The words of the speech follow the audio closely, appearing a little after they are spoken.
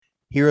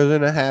Heroes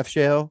in a Half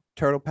Shell,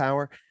 Turtle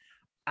Power.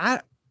 I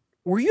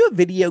Were you a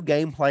video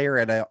game player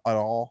at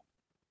all?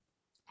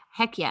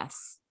 Heck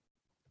yes.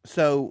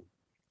 So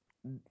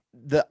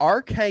the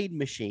arcade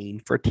machine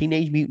for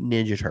Teenage Mutant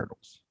Ninja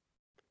Turtles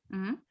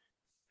Mm-hmm.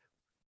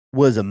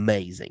 was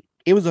amazing.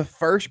 It was the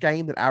first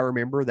game that I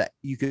remember that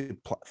you could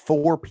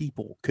four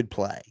people could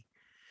play.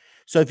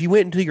 So if you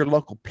went into your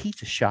local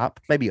pizza shop,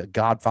 maybe a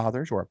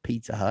Godfather's or a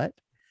Pizza Hut,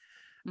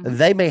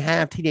 they may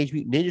have Teenage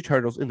Mutant Ninja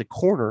Turtles in the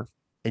corner,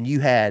 and you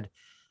had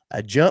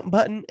a jump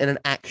button and an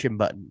action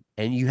button,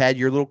 and you had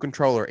your little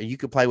controller, and you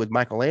could play with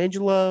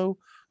Michelangelo,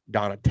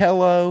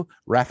 Donatello,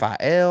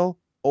 Raphael,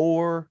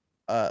 or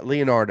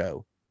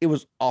Leonardo. It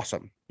was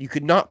awesome. You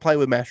could not play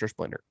with Master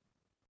Splinter.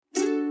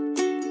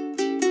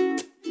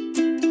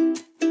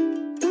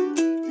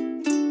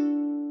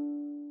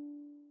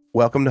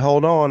 Welcome to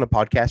Hold On, a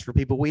podcast for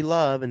people we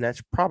love, and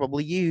that's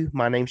probably you.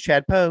 My name's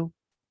Chad Poe.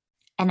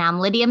 And I'm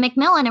Lydia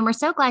McMillan, and we're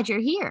so glad you're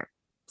here.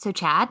 So,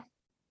 Chad,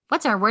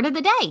 what's our word of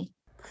the day?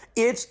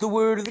 It's the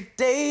word of the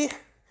day.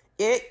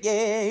 Yeah,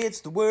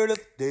 it's the word of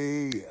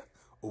the day.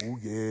 Oh,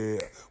 yeah.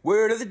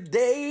 Word of the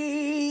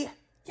day.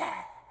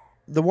 Yeah.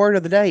 The word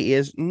of the day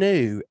is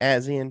new,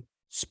 as in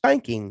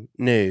spanking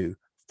new,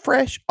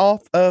 fresh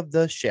off of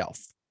the shelf.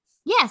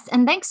 Yes,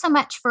 and thanks so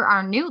much for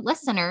our new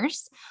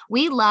listeners.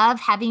 We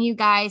love having you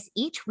guys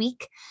each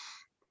week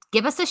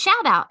give us a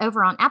shout out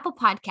over on Apple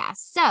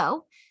Podcasts.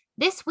 So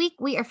this week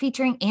we are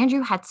featuring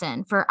Andrew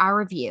Hudson for our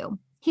review.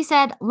 He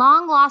said,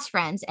 long lost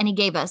friends, and he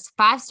gave us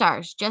 5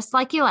 stars, just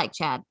like you like,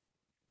 Chad.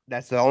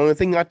 That's the only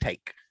thing I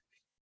take.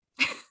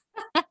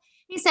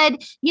 He said,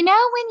 you know,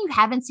 when you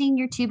haven't seen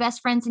your 2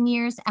 best friends in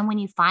years, and when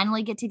you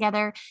finally get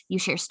together, you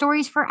share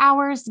stories for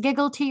hours,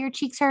 giggle till your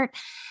cheeks hurt,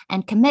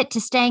 and commit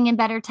to staying in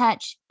better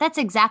touch. That's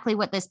exactly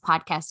what this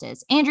podcast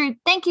is. Andrew,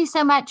 thank you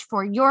so much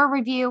for your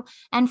review.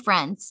 And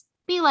friends,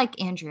 be like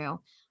Andrew.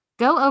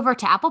 Go over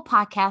to Apple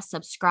Podcasts,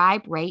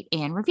 subscribe, rate,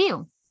 and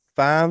review.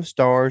 5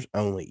 stars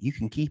only. You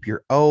can keep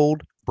your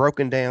old,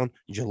 broken down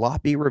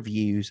jalopy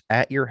reviews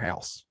at your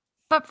house.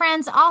 But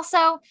friends,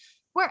 also,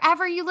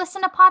 wherever you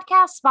listen to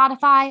podcasts,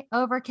 Spotify,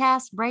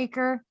 Overcast,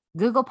 Breaker,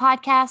 Google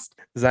Podcast.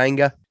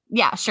 Zanga.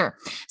 Yeah, sure.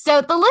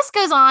 So the list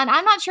goes on.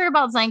 I'm not sure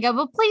about Zanga,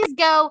 but please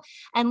go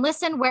and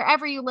listen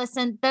wherever you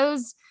listen.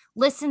 Those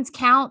listens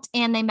count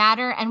and they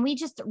matter. And we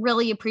just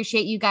really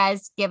appreciate you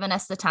guys giving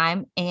us the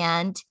time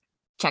and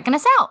checking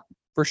us out.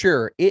 For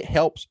sure. It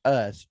helps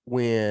us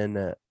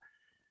when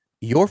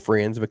your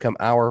friends become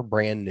our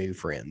brand new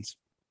friends.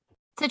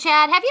 So,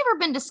 Chad, have you ever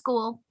been to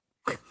school?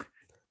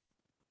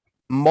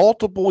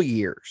 Multiple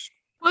years.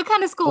 What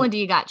kind of schooling do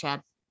you got,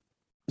 Chad?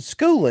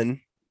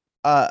 Schooling?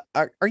 Are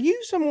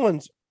you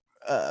someone's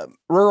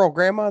rural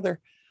grandmother?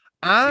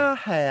 I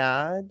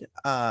had,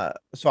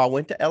 so I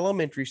went to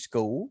elementary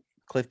school,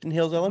 Clifton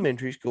Hills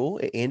Elementary School.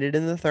 It ended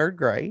in the 3rd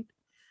grade.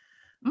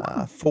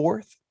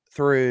 4th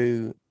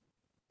through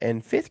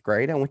and 5th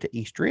grade, I went to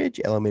East Ridge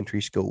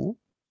Elementary School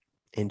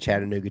in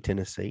Chattanooga,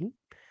 Tennessee.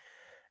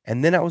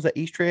 And then I was at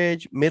East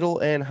Ridge Middle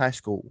and High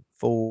School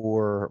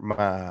for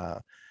my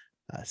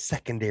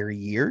secondary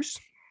years.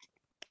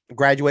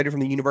 Graduated from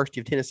the University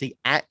of Tennessee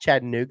at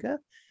Chattanooga.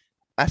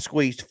 I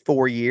squeezed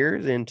 4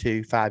 years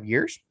into 5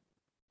 years.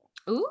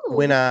 Ooh.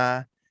 When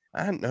I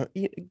know,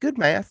 good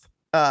math.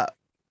 And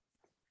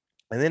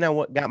then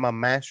I got my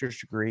master's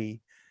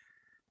degree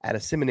at a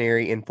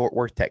seminary in Fort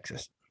Worth,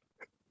 Texas.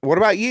 What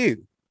about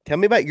you? Tell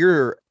me about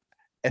your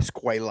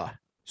escuela,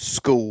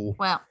 school,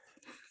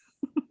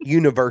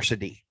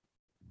 university.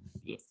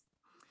 Yes.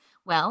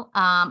 Well,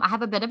 I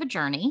have a bit of a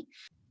journey.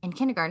 In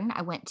kindergarten,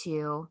 I went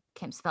to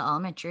Kempsville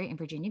Elementary in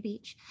Virginia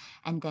Beach,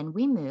 and then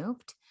we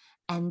moved.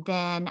 And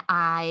then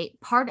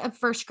part of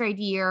 1st grade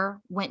year,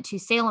 went to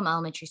Salem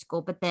Elementary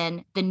School, but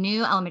then the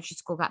new elementary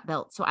school got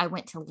built. So I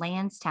went to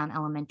Lansdowne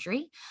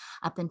Elementary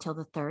up until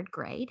the 3rd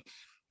grade.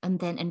 And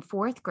then in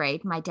 4th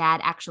grade, my dad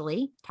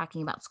actually,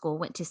 talking about school,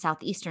 went to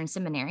Southeastern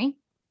Seminary.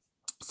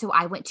 So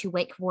I went to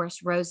Wake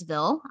Forest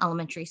Roseville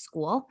Elementary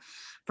School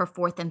for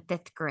 4th and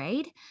 5th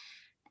grade.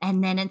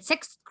 And then in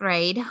 6th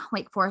grade,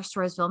 Wake Forest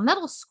Roseville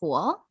Middle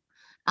School.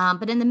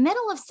 But in the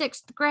middle of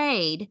 6th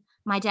grade,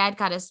 my dad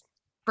got his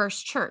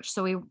first church.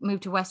 So we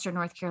moved to Western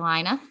North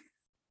Carolina.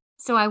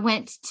 So I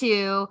went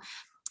to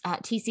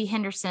T.C.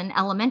 Henderson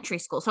Elementary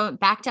School. So I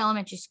went back to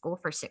elementary school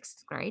for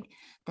 6th grade.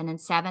 Then in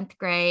 7th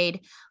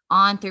grade,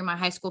 on through my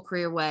high school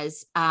career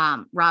was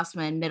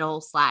Rossman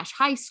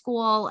Middle/High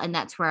School. And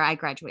that's where I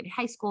graduated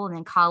high school. And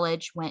then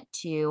college, went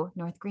to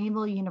North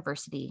Greenville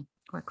University,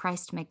 where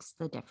Christ makes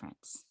the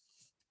difference.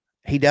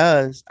 He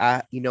does.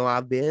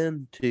 I've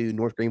been to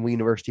North Greenville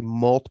University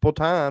multiple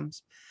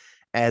times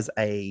as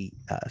a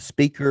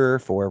speaker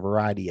for a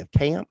variety of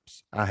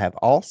camps. I have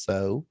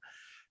also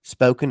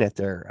spoken at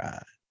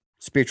their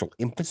Spiritual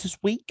Emphasis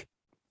Week.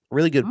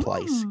 Really good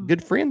place.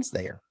 Good friends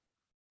there.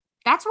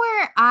 That's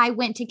where I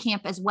went to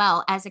camp as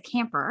well as a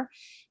camper.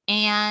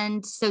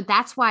 And so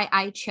that's why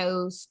I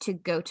chose to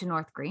go to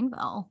North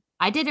Greenville.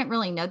 I didn't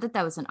really know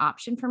that was an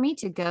option for me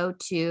to go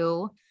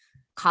to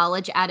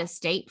college out of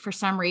state for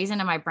some reason.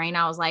 In my brain,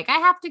 I was like, I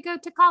have to go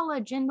to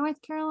college in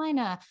North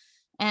Carolina.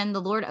 And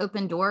the Lord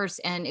opened doors,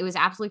 and it was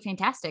absolutely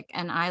fantastic.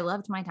 And I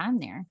loved my time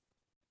there.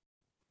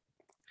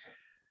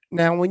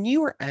 Now, when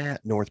you were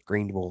at North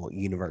Greenville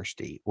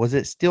University, was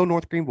it still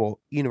North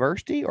Greenville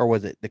University or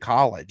was it the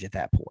college at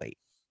that point?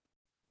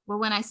 Well,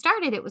 when I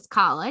started, it was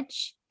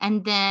college,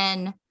 and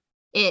then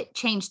it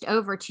changed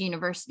over to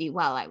university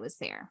while I was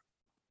there.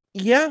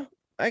 Yeah,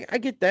 I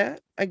get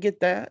that. I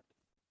get that.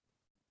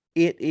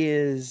 It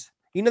is,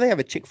 they have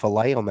a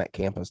Chick-fil-A on that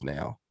campus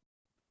now.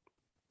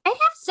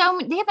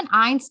 They have an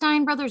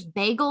Einstein Brothers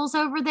bagels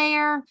over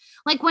there.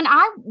 Like when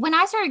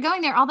I started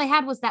going there, all they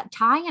had was that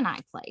Thai and I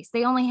place.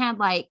 They only had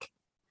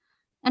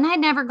and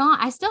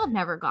I still have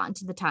never gone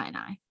to the Thai and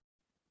I.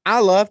 I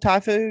love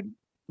Thai food,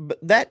 but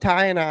that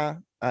Thai and I,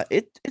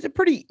 it's a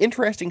pretty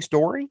interesting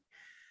story.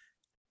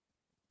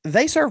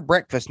 They serve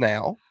breakfast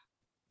now.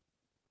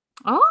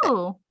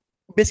 Oh.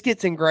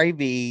 Biscuits and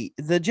gravy.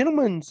 The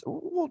gentleman's,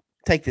 we'll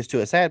take this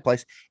to a sad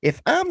place.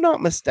 If I'm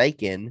not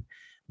mistaken,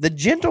 the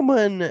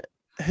gentleman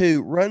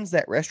who runs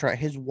that restaurant,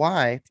 his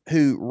wife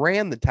who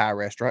ran the Thai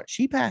restaurant,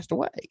 she passed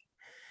away.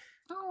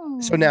 Oh.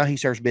 So now he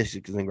serves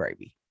biscuits and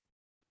gravy.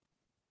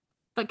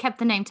 But kept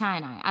the name Thai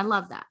and I. I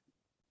love that.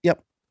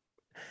 Yep.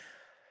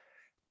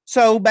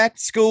 So back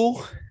to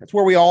school. That's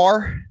where we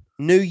are.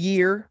 New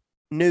year,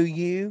 new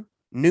you,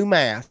 new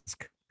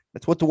mask.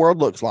 That's what the world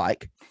looks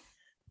like.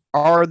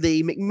 Are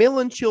the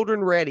McMillan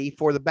children ready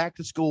for the back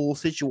to school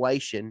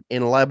situation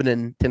in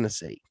Lebanon,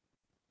 Tennessee?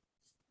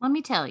 Let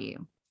me tell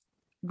you,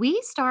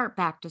 we start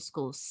back to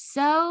school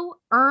so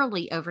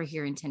early over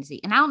here in Tennessee.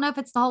 And I don't know if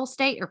it's the whole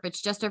state or if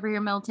it's just over here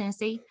in Middle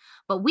Tennessee,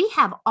 but we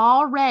have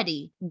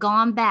already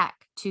gone back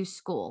to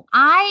school.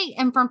 I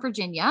am from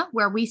Virginia,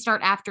 where we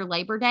start after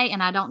Labor Day.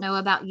 And I don't know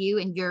about you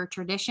and your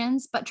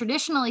traditions, but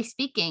traditionally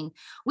speaking,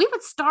 we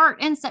would start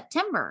in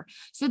September.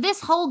 So this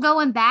whole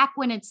going back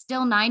when it's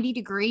still 90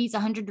 degrees,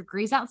 100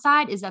 degrees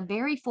outside is a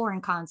very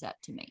foreign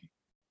concept to me.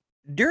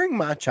 During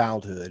my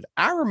childhood,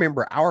 I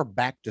remember our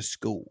back to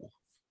school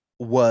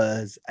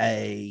was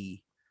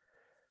a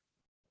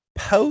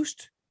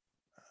post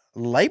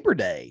Labor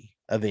Day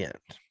event,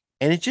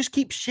 and it just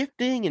keeps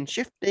shifting and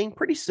shifting.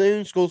 Pretty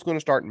soon school's going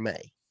to start in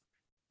May,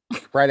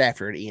 right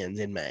after it ends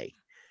in May.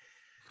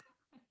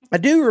 I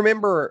do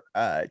remember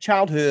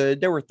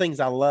childhood. There were things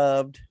I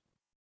loved.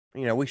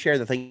 We share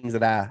the things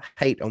that I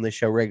hate on this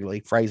show regularly,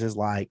 phrases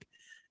like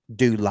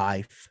do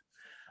life,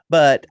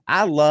 but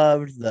I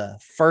loved the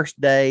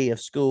first day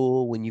of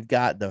school when you've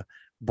got the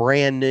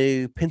brand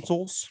new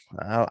pencils.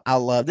 I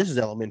love, this is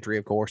elementary,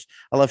 of course.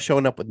 I love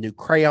showing up with new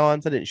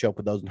crayons. I didn't show up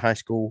with those in high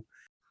school.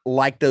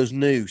 Like those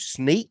new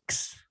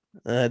sneaks.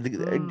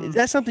 Is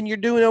that something you're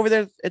doing over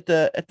there at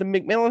the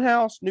McMillan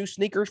house? New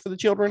sneakers for the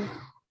children?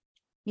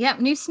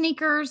 Yep. New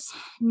sneakers,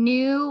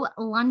 new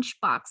lunch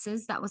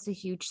boxes. That was a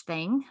huge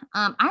thing.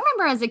 I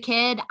remember as a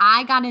kid,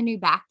 I got a new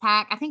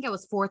backpack. I think it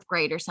was 4th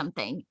grade or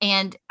something.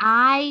 And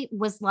I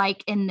was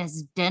like in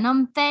this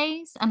denim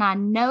phase. And I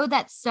know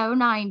that's so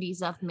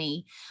 90s of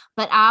me,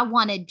 but I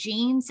wanted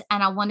jeans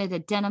and I wanted a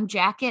denim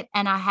jacket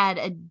and I had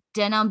a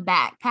denim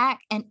backpack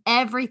and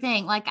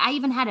everything. Like I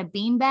even had a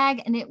bean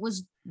bag and it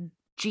was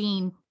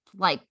jean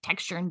like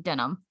texture and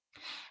denim.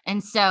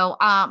 And so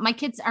my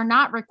kids are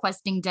not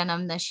requesting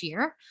denim this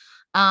year.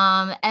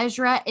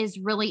 Ezra is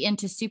really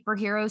into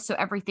superheroes. So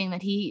everything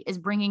that he is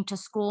bringing to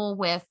school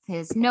with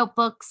his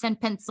notebooks and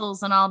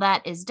pencils and all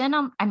that is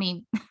denim. I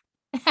mean,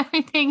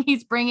 everything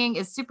he's bringing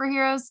is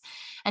superheroes.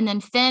 And then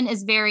Finn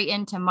is very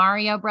into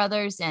Mario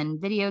Brothers and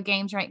video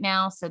games right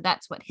now. So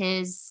that's what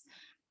his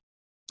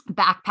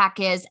backpack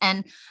is.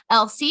 And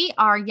Elsie,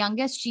 our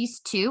youngest, she's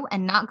 2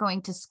 and not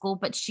going to school,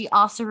 but she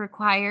also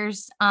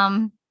requires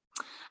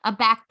a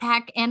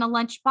backpack and a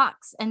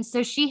lunchbox. And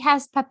so she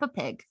has Peppa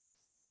Pig.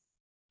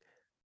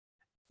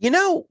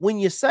 When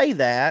you say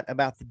that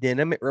about the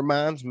denim, it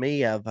reminds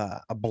me of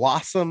a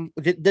Blossom.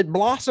 Did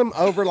Blossom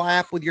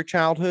overlap with your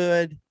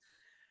childhood?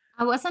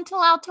 I wasn't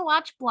allowed to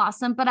watch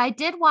Blossom, but I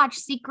did watch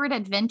Secret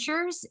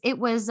Adventures. It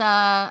was,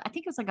 I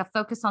think it was like a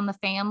focus on the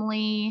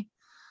family.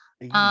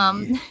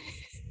 The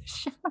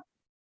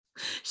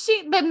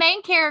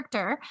main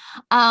character,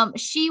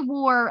 she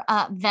wore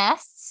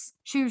vests.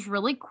 She was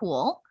really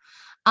cool.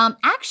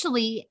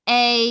 Actually,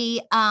 a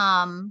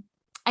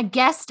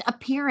guest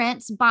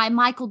appearance by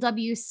Michael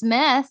W.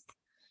 Smith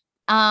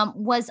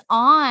was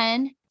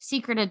on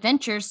Secret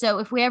Adventures. So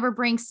if we ever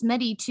bring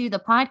Smitty to the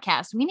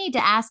podcast, we need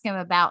to ask him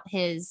about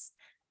his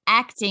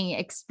acting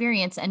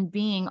experience and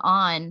being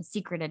on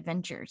Secret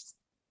Adventures.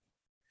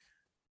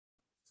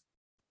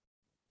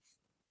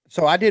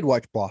 So I did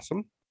watch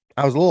Blossom.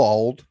 I was a little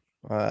old,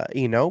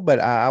 but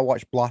I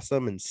watched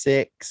Blossom and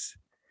Six.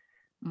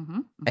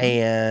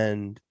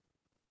 And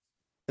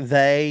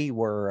they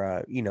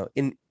were,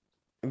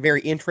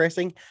 very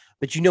interesting.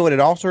 But you know what it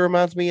also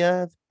reminds me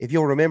of? If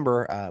you'll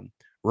remember,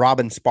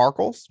 Robin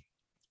Sparkles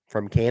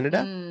from Canada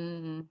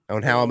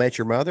on How I Met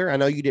Your Mother. I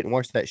know you didn't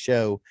watch that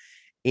show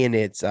in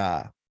its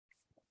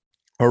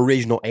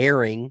original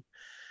airing,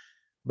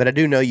 but I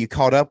do know you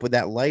caught up with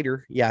that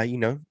later. Yeah,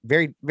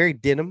 very, very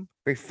denim,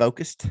 very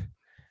focused.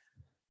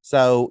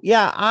 So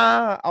yeah,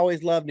 I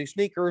always love new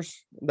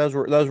sneakers. Those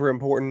were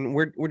important.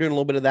 We're doing a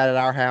little bit of that at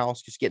our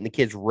house, just getting the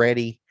kids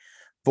ready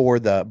for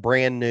the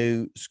brand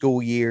new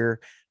school year.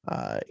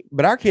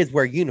 But our kids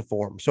wear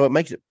uniforms, so it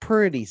makes it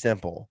pretty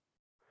simple.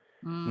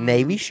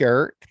 Navy Mm,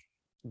 shirt,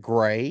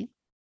 gray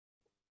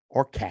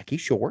or khaki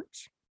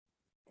shorts.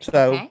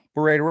 So okay.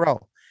 we're ready to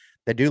roll.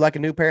 They do like a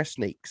new pair of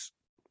sneaks.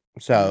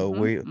 So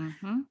Mm-hmm. we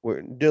Mm-hmm.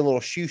 we're doing a little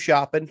shoe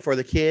shopping for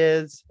the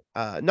kids.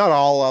 Not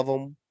all of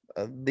them.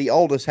 The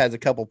oldest has a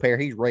couple pair.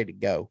 He's ready to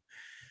go.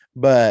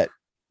 But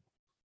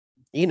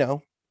you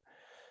know,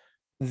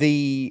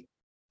 the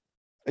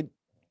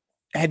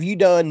have you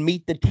done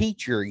meet the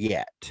teacher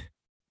yet?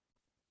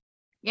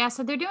 Yeah,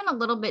 so they're doing a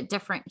little bit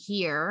different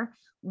here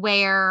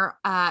where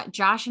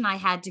Josh and I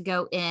had to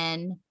go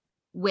in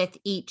with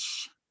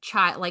each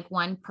child, like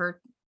one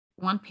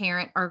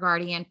parent or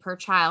guardian per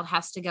child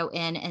has to go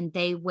in and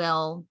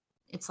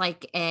it's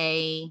like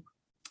a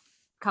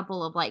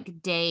couple of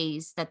like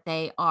days that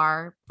they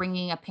are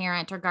bringing a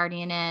parent or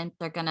guardian in.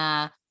 They're going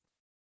to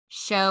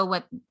show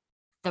what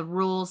the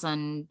rules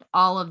and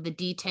all of the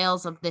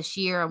details of this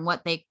year and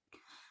what they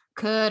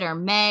could or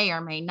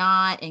may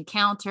not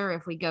encounter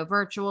if we go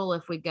virtual,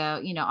 if we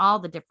go, all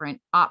the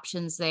different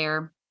options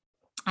there.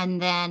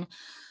 And then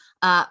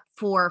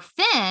for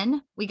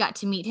Finn, we got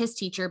to meet his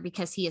teacher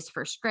because he is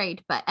first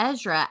grade, but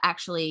Ezra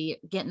actually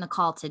getting the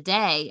call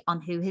today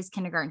on who his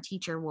kindergarten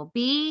teacher will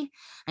be.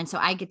 And so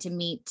I get to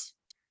meet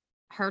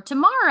her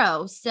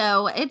tomorrow.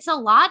 So it's a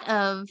lot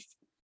of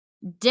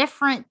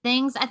different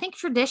things. I think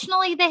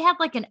traditionally they had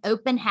like an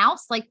open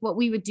house, like what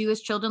we would do as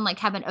children, like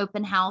have an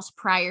open house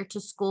prior to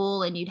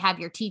school, and you'd have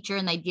your teacher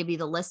and they'd give you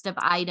the list of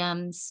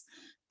items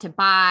to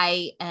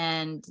buy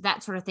and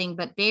that sort of thing.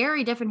 But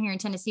very different here in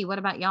Tennessee. What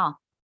about y'all?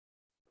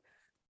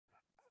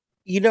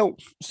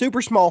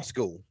 Super small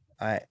school.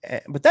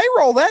 But they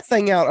roll that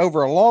thing out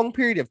over a long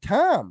period of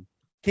time.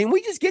 Can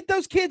we just get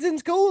those kids in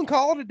school and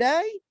call it a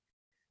day?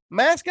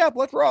 Mask up,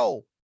 let's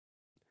roll.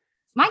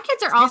 My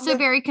kids are also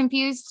very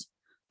confused.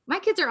 My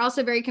kids are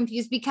also very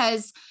confused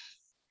because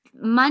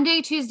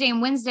Monday, Tuesday,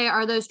 and Wednesday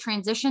are those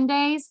transition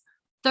days.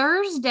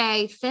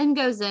 Thursday, Finn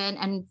goes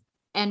in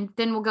and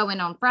Finn will go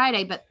in on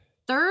Friday, but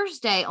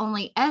Thursday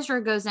only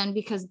Ezra goes in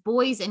because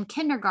boys in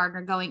kindergarten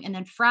are going, and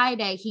then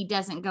Friday he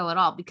doesn't go at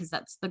all because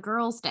that's the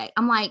girls' day.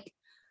 I'm like,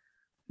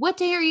 what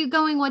day are you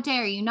going? What day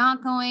are you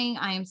not going?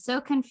 I am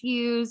so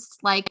confused.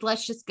 Like,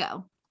 let's just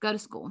go to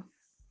school.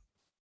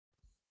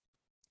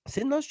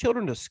 Send those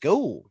children to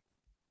school.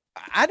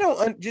 I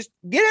don't just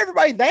get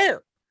everybody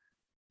there.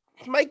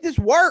 Let's make this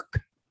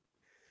work.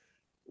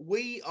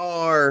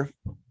 I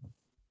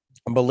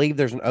believe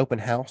there's an open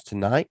house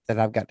tonight that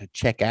I've got to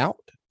check out,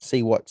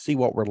 see what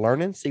we're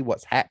learning, see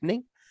what's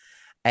happening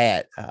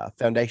at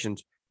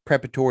Foundations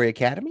Preparatory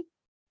Academy.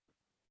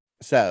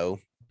 So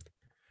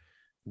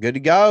good to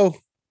go.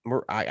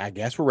 I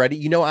guess we're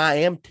ready. I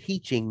am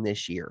teaching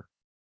this year.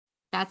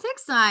 That's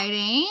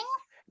exciting.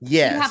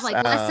 Yes. Do you have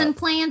like lesson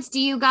plans? Do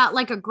you got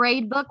like a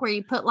grade book where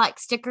you put like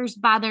stickers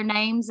by their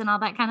names and all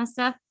that kind of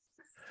stuff?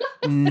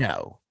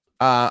 No.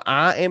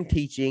 I am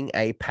teaching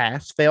a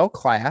pass-fail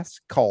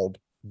class called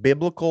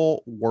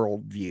Biblical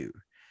Worldview.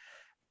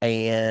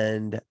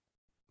 And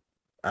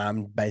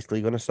I'm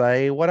basically going to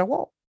say what I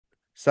want.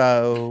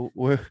 So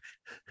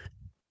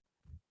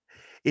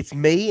it's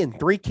me and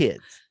 3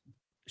 kids.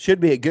 Should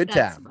be a good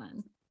That's time.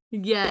 Fun.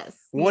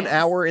 Yes. 1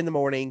 hour in the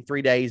morning,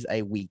 3 days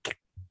a week.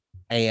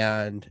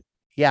 And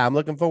yeah, I'm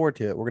looking forward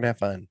to it. We're going to have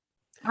fun.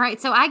 All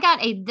right. So I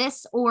got a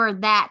this or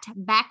that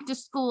back to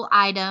school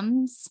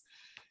items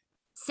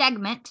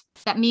segment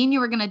that me and you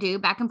were going to do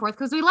back and forth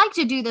because we like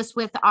to do this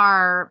with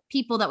our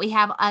people that we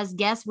have as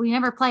guests. We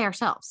never play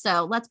ourselves.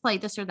 So let's play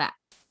this or that.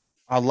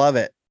 I love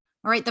it.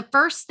 All right. The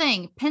first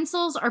thing,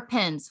 pencils or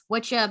pens?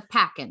 What you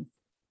packing?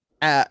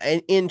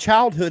 In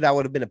childhood, I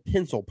would have been a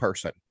pencil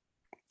person.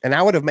 And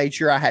I would have made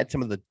sure I had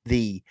some of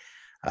the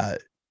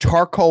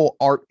charcoal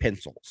art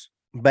pencils.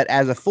 But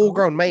as a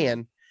full-grown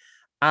man,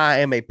 I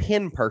am a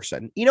pen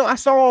person. I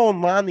saw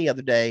online the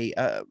other day,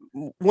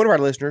 one of our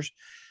listeners,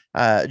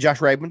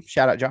 Josh Rabin,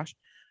 shout out Josh.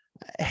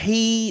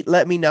 He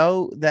let me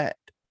know that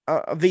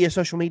via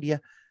social media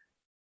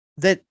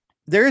that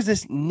there is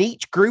this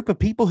niche group of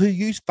people who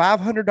use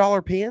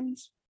 $500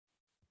 pens.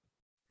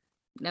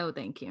 No,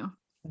 thank you.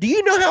 Do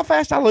you know how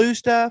fast I lose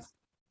stuff?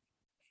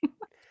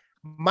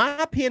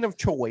 My pen of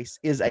choice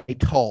is a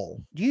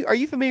Tull. Are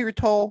you familiar with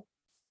Tull?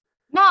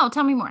 No,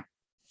 tell me more.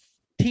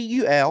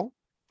 TUL.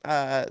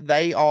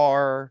 They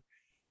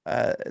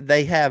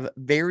have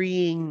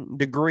varying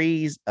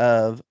degrees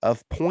of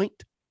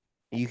point.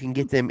 You can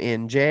get them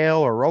in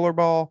gel or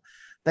rollerball.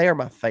 They are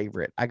my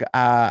favorite.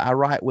 I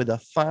write with a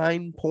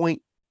fine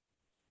point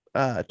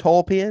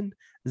Tull pen.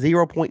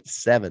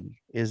 0.7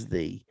 is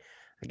the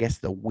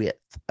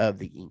width of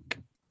the ink.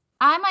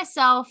 I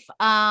myself,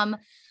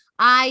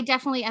 I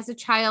definitely as a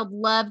child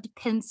loved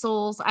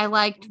pencils. I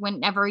liked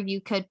whenever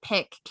you could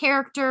pick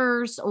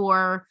characters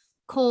or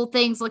cool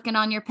things looking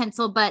on your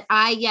pencil, but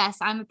yes,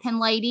 I'm a pen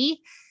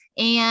lady.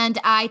 And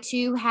I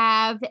too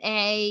have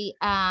I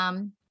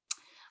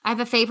have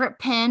a favorite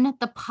pen,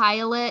 the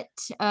Pilot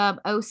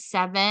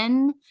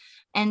 '07.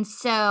 And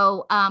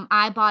so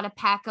I bought a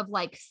pack of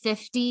like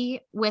 50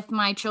 with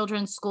my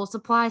children's school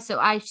supplies. So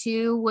I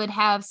too would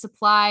have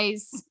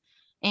supplies.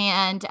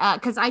 And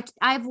because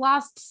I've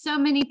lost so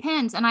many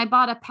pens, and I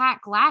bought a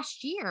pack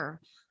last year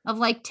of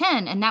like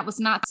 10, and that was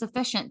not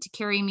sufficient to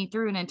carry me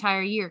through an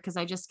entire year because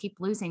I just keep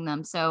losing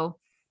them. So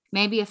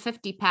maybe a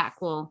 50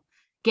 pack will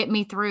get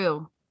me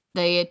through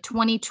the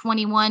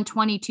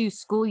 2021-22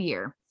 school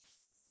year.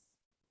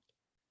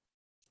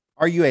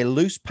 Are you a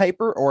loose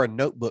paper or a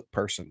notebook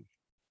person?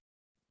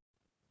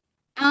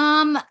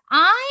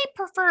 I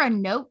prefer a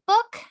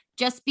notebook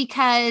just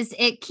because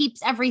it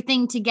keeps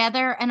everything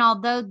together. And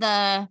although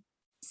the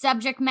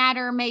subject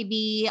matter may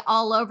be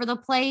all over the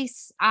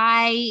place,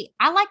 I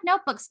like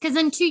notebooks because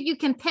then too you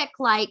can pick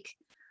like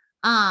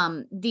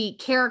the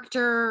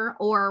character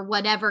or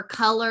whatever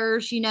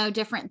colors,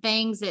 different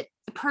things. It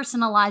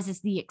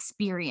personalizes the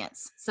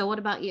experience. So what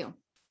about you?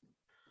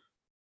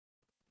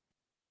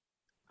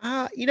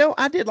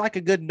 I did like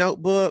a good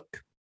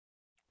notebook.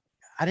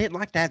 I didn't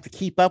like to have to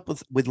keep up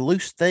with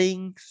loose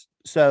things,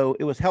 so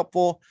it was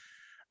helpful.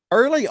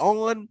 Early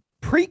on,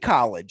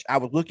 pre-college, I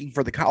was looking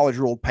for the college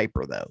ruled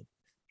paper, though.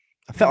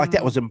 I felt like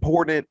that was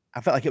important.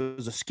 I felt like it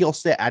was a skill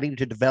set I needed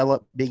to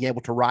develop, being able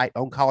to write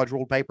on college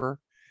ruled paper.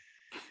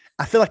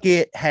 I feel like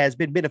it has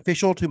been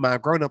beneficial to my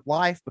grown-up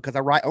life because I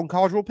write on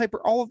college ruled paper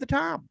all of the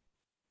time.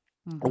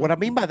 And what I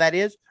mean by that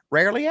is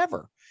rarely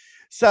ever.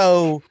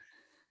 So,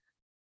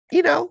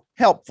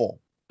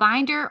 helpful.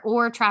 Binder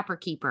or Trapper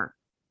Keeper?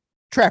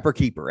 Trapper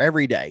Keeper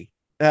every day.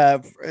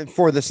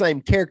 For the same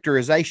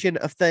characterization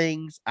of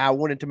things, I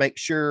wanted to make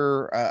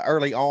sure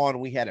early on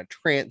we had a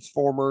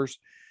Transformers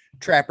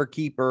Trapper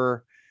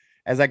Keeper.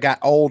 As I got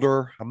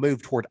older, I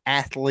moved toward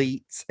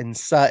athletes and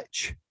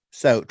such.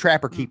 So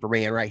Trapper Keeper,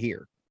 man, right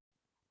here.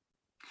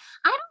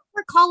 I don't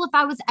recall if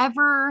I was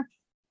ever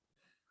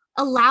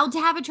allowed to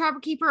have a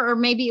Trapper Keeper, or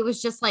maybe it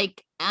was just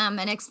like an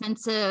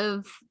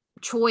expensive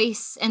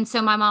choice. And so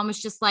my mom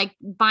was just like,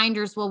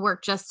 binders will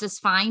work just as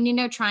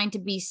fine, trying to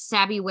be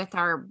savvy with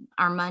our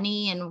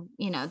money and,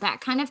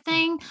 that kind of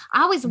thing.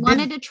 I always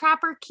wanted a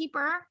Trapper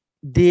Keeper.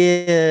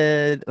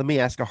 Let me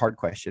ask a hard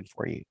question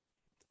for you.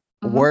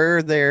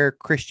 Were there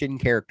Christian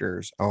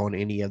characters on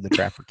any of the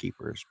Trapper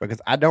Keepers?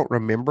 Because I don't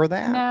remember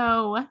that.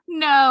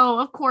 No,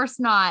 of course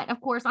not.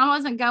 Of course, I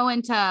wasn't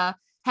going to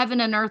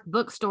Heaven and Earth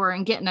bookstore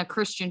and getting a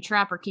Christian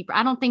Trapper Keeper.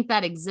 I don't think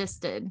that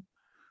existed.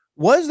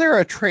 Was there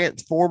a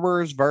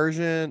Transformers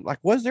version? Like,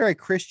 was there a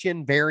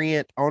Christian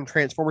variant on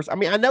Transformers? I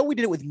mean, I know we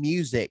did it with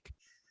music,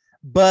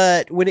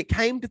 but when it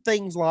came to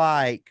things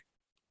like,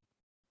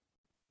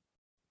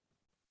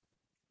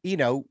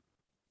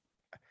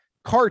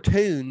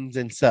 cartoons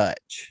and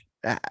such,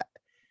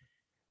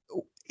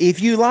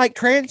 if you like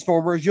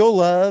Transformers, you'll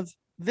love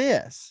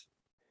this.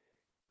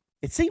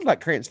 It seemed like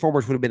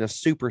Transformers would have been a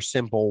super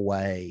simple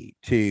way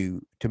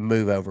to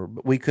move over,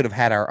 but we could have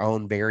had our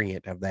own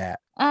variant of that.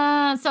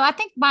 So I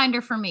think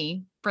binder for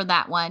me for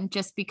that one,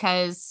 just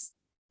because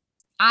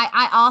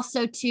I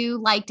also too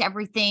liked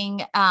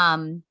everything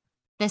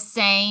the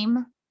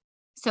same.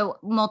 So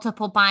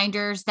multiple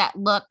binders that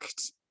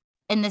looked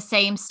in the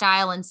same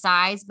style and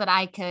size, but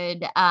I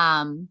could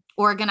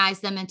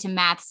organize them into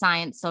math,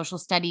 science, social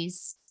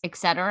studies,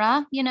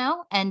 etc.,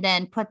 and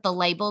then put the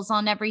labels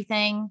on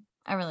everything.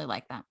 I really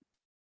like that.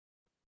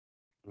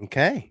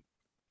 Okay.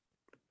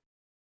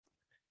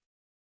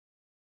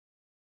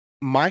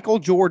 Michael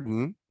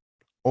Jordan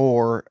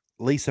or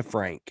Lisa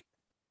Frank?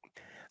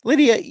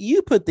 Lydia,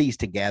 you put these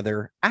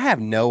together. I have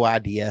no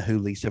idea who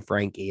Lisa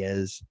Frank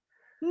is.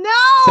 No,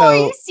 are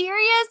you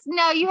serious?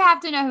 No, you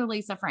have to know who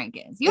Lisa Frank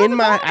is. You haven't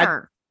met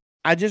her.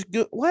 I just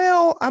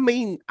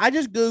I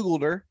just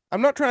Googled her.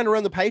 I'm not trying to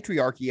run the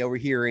patriarchy over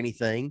here or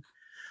anything.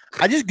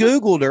 I just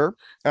Googled her.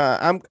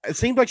 It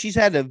seems like she's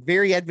had a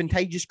very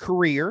advantageous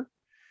career.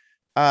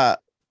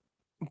 But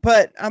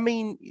I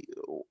mean,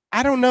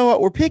 I don't know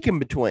what we're picking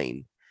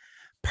between.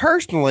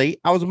 Personally,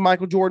 I was a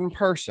Michael Jordan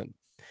person,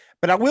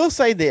 but I will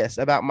say this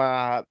about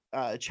my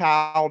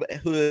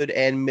childhood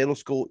and middle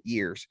school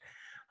years.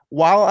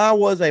 While I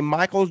was a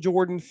Michael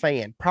Jordan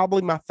fan,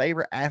 probably my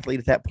favorite athlete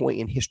at that point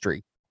in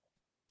history,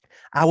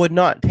 I would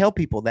not tell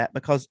people that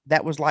because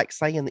that was like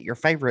saying that your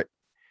favorite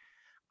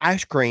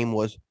ice cream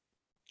was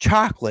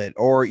chocolate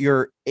or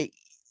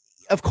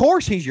of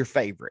course he's your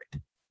favorite.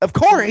 Of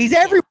course, he's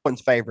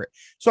everyone's favorite.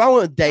 So I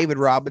went with David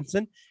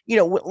Robinson,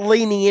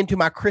 leaning into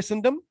my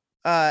Christendom.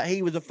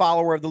 He was a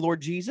follower of the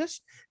Lord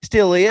Jesus,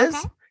 still is.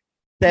 Okay.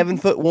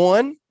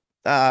 7'1",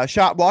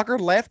 shot blocker,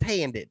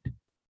 left-handed.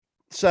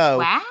 So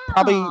wow.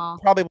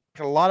 probably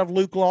a lot of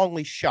Luke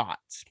Longley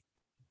shots.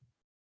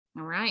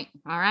 All right.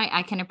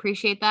 I can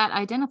appreciate that.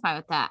 Identify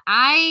with that.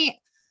 I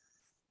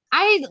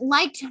I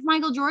liked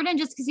Michael Jordan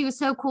just because he was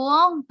so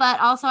cool, but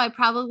also I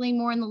probably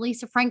more in the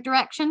Lisa Frank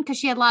direction because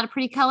she had a lot of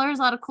pretty colors,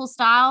 a lot of cool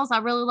styles. I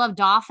really love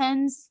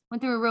dolphins.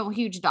 Went through a real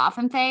huge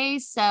dolphin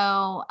phase,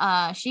 so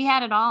she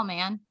had it all,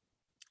 man.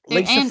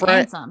 Lisa And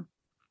Frank. some.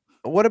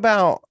 What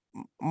about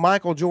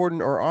Michael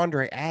Jordan or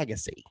Andre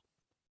Agassi?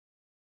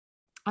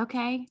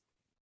 Okay,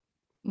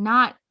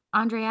 not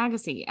Andre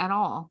Agassi at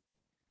all.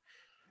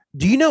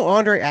 Do you know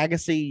Andre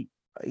Agassi?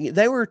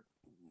 They were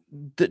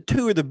the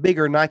two of the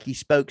bigger Nike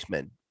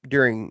spokesmen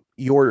during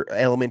your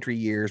elementary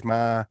years,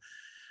 my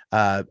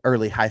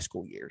early high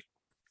school years.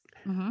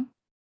 Mm-hmm.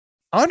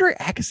 Andre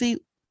Agassi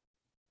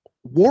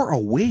wore a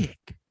wig.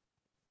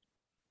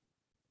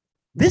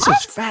 This What?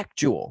 is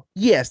factual.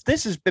 Yes,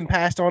 this has been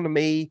passed on to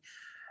me.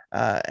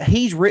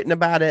 He's written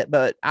about it,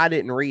 but I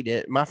didn't read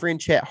it. My friend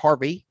Chet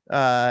Harvey,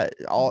 a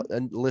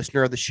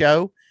listener of the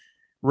show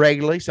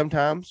regularly,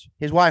 sometimes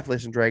his wife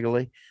listens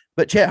regularly,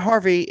 but Chet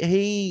Harvey,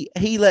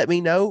 he let me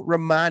know,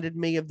 reminded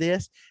me of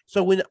this.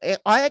 So when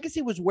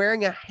Agassi was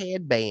wearing a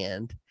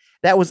headband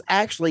that was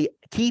actually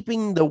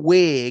keeping the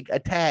wig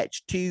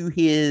attached to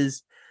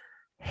his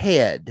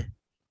head.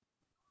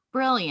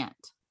 Brilliant.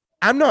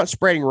 I'm not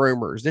spreading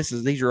rumors.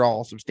 These are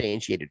all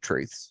substantiated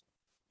truths.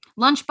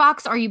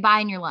 Lunchbox, are you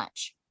buying your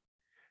lunch?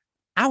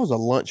 I was a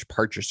lunch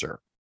purchaser.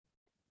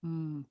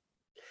 Mm.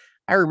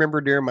 I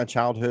remember during my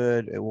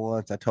childhood,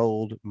 once I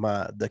told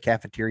the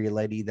cafeteria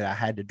lady that I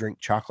had to drink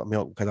chocolate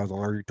milk because I was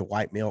allergic to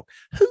white milk.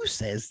 Who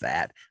says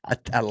that?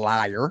 A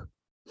liar.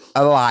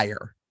 A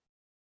liar.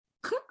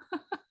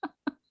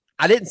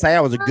 I didn't say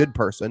I was a good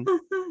person.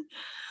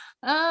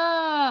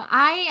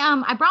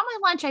 I brought my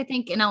lunch, I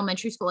think, in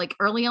elementary school, like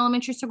early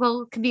elementary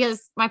school,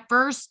 because my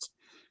first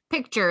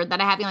picture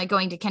that I have, like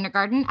going to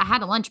kindergarten, I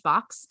had a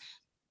lunchbox.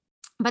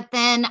 But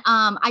then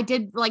I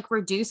did like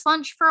reduce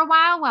lunch for a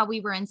while we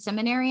were in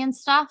seminary and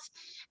stuff.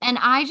 And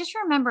I just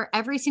remember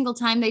every single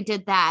time they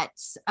did that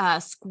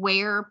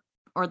square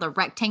or the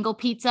rectangle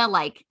pizza,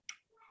 like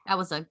that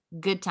was a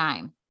good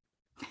time.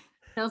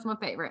 That was my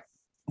favorite.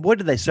 What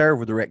did they serve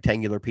with the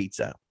rectangular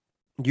pizza?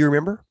 Do you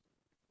remember?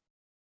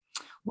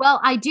 Well,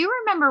 I do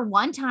remember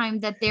one time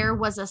that there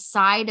was a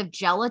side of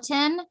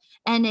gelatin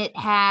and it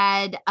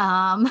had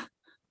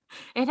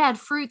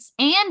fruits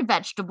and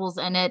vegetables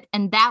in it,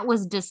 and that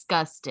was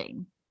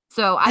disgusting.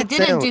 So I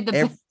didn't do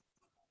the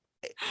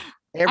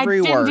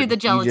every word do the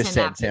gelatin you just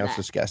said after sounds that.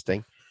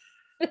 disgusting.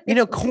 You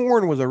know,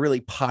 corn was a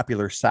really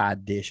popular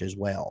side dish as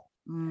well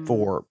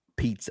for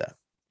pizza.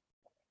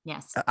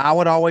 Yes. I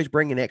would always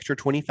bring an extra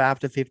 25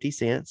 to 50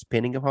 cents,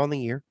 depending upon the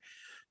year,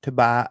 to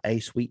buy a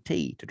sweet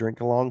tea to drink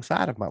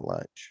alongside of my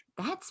lunch.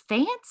 That's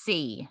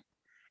fancy.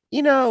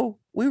 You know,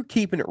 we were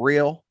keeping it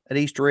real at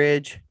East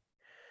Ridge.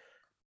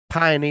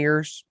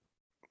 Pioneers.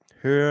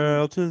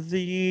 Hail to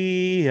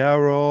thee,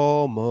 our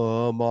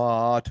alma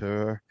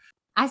mater.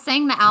 I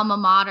sang the alma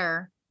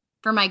mater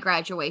for my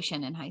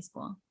graduation in high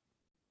school.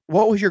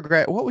 What was your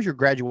class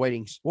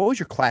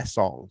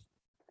song?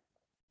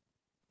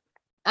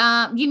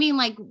 You mean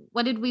like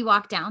what did we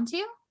walk down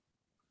to?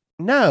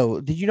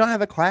 No, did you not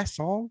have a class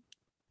song?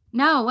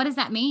 No, what does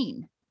that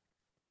mean?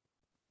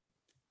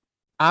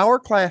 Our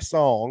class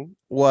song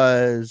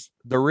was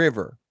The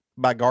River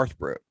by Garth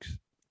Brooks.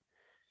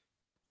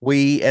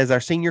 We, as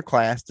our senior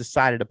class,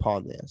 decided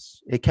upon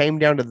this. It came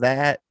down to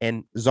that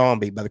and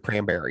Zombie by the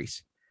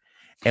Cranberries.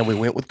 And we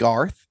went with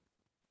Garth.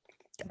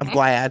 I'm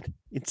glad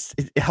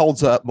it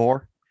holds up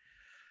more.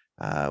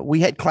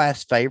 We had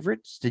class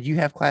favorites. Did you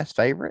have class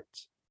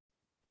favorites?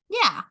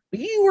 Yeah.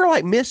 You were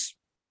like Miss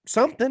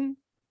something.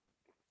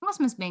 I was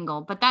Miss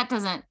Bingle, but that's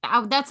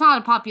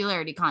not a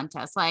popularity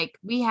contest. Like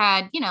we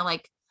had,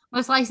 like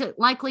most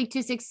likely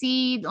to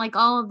succeed, like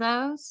all of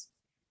those.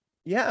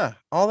 Yeah,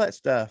 all that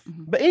stuff.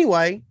 Mm-hmm. But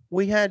anyway,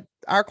 we had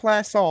our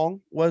class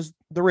song was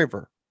The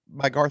River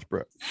by Garth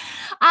Brooks.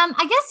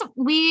 I guess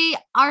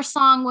our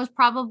song was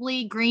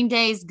probably Green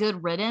Day's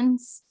Good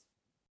Riddance.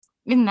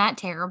 Isn't that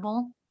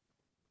terrible?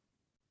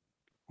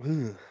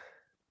 Ooh,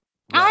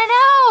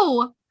 I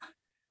know.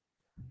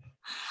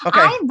 Okay.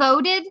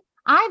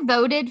 I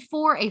voted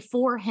for a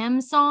For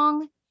Him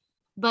song,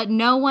 but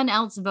no one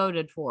else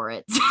voted for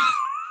it.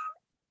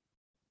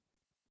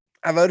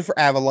 I voted for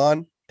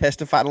Avalon,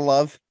 Testify to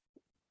Love.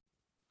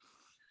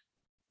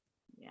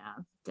 Yeah,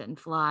 didn't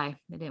fly.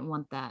 They didn't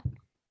want that. They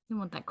didn't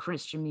want that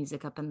Christian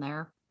music up in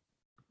there.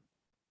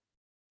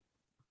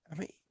 I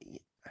mean,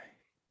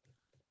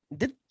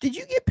 did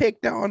you get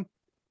picked on?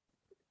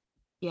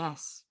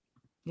 Yes.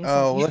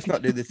 Oh, let's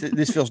not do this.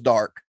 This feels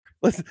dark.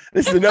 This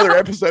is another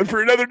episode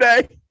for another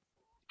day.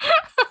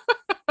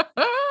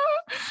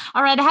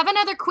 All right, I have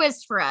another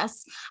quiz for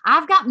us.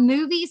 I've got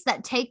movies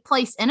that take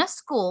place in a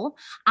school.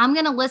 I'm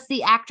going to list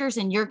the actors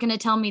and you're going to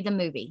tell me the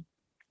movie.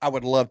 I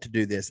would love to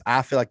do this.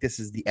 I feel like this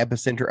is the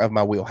epicenter of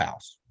my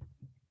wheelhouse.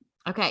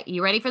 Okay,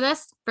 you ready for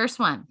this? First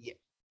one.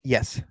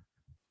 Yes.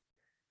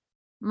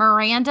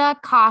 Miranda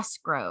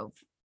Cosgrove.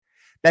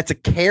 That's a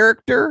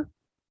character?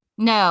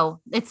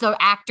 No, it's the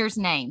actor's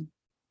name.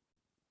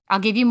 I'll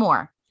give you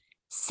more.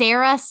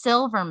 Sarah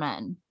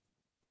Silverman.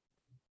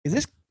 Is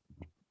this?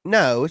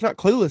 No, it's not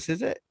Clueless,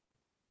 is it?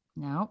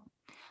 No.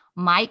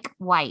 Mike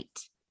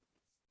White.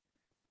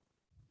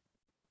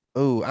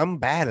 Oh, I'm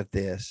bad at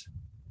this.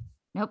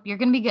 Nope, you're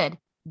going to be good.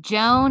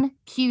 Joan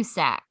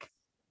Cusack.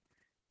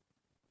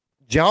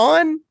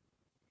 John?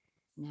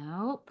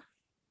 Nope.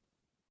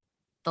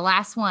 The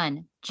last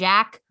one,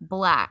 Jack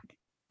Black.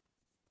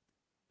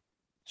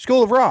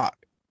 School of Rock.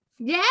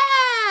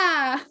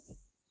 Yeah.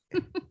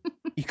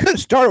 You could have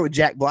started with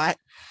Jack Black.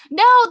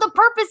 No, the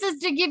purpose is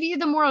to give you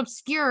the more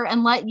obscure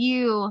and let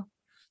you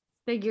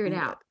figure it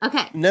out.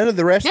 Okay. None of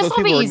the rest of This those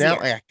will be people are now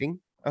easier. acting.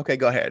 Okay,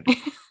 go ahead.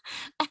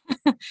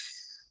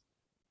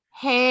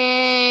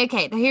 Hey,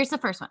 okay, here's the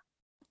first one.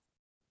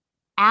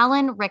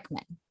 Alan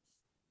Rickman.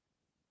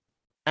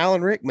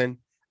 Alan Rickman.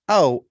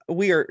 Oh,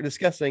 we are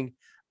discussing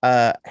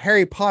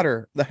Harry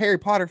Potter, the Harry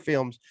Potter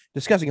films,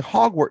 discussing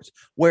Hogwarts,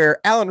 where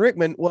Alan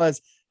Rickman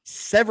was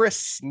Severus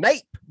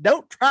Snape.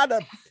 Don't try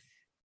to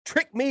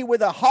trick me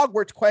with a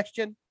Hogwarts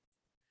question.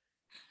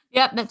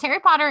 Yep, that's Harry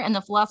Potter and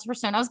the Philosopher's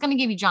Stone. I was going to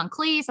give you John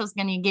Cleese. I was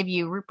going to give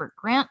you Rupert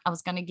Grint. I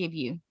was going to give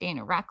you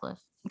Daniel Radcliffe.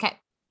 Okay,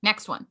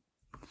 next one.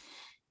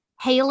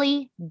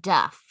 Haley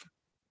Duff.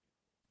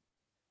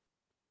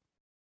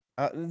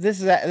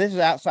 This is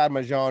outside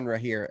my genre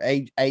here,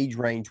 age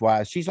range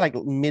wise. She's like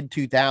mid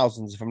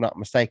 2000s, if I'm not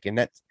mistaken.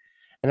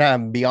 And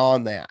I'm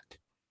beyond that.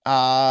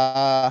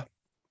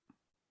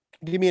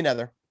 Give me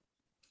another.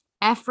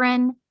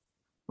 Efren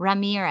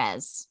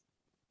Ramirez.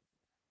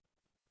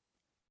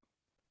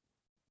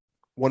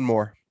 One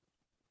more.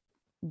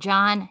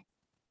 John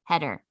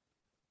Heder.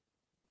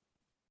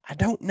 I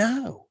don't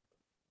know.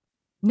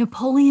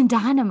 Napoleon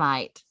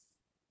Dynamite.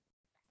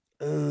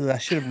 I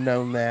should have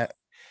known that.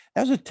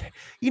 That was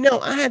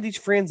I had these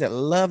friends that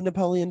love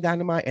Napoleon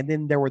Dynamite, and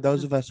then there were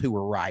those of us who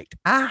were right.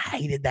 I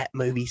hated that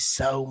movie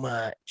so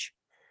much.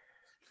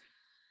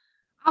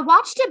 I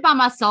watched it by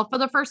myself for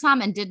the first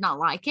time and did not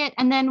like it.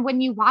 And then when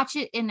you watch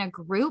it in a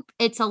group,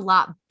 it's a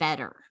lot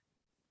better.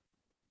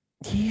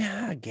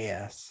 Yeah, I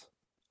guess.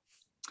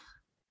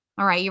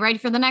 All right, you ready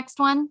for the next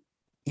one?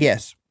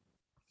 Yes.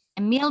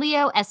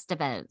 Emilio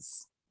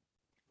Estevez.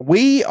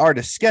 We are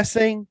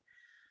discussing.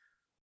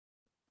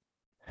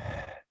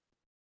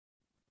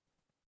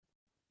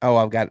 Oh,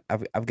 I've got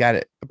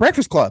it.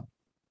 Breakfast Club.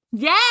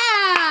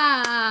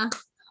 Yeah.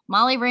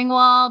 Molly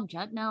Ringwald,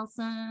 Judd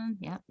Nelson.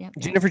 Yep.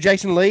 Jennifer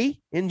Jason Leigh.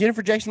 Isn't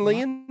Jennifer Jason Leigh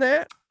in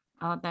that?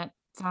 Oh, that's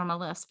on my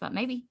list, but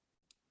maybe.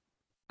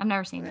 I've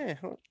never seen it.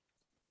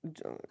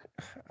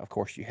 Of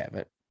course you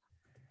haven't.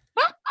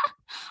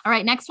 All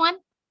right, next one.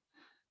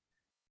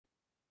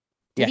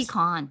 Diddy Yes.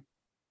 Khan.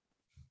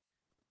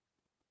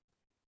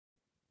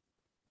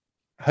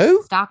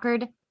 Who?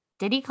 Stockard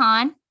Diddy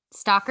Khan.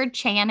 Stockard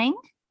Channing.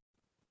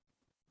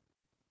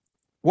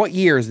 What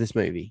year is this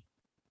movie?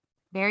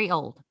 Very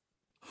old.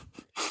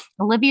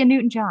 Olivia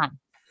Newton-John.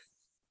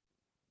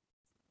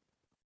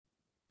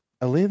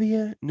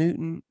 Olivia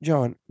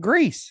Newton-John.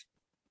 Grease.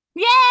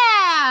 Yeah,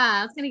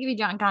 I was gonna give you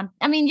John Con.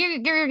 I mean, you're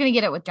gonna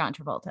get it with John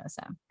Travolta.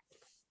 So,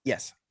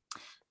 Yes.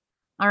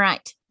 all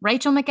right,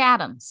 Rachel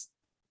McAdams.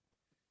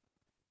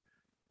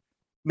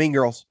 Mean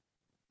Girls.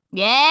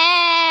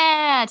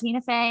 Yeah,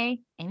 Tina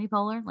Fey, Amy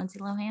Poehler, Lindsay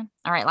Lohan.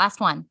 All right,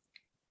 last one.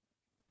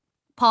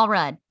 Paul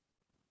Rudd.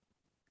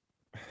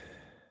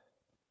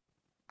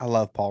 I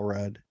love Paul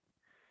Rudd.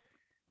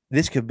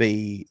 This could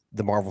be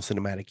the Marvel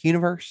Cinematic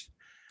Universe.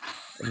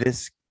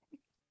 This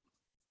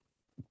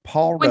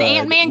Paul When Rudd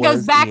Ant-Man goes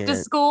was back in to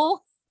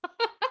school.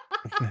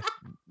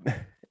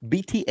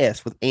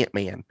 BTS with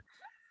Ant-Man.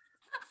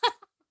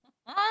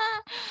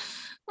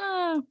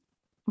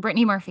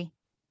 Brittany Murphy.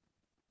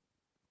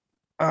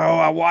 Oh,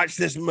 I watched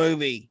this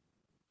movie.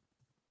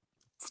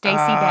 Stacey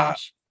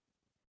Dash.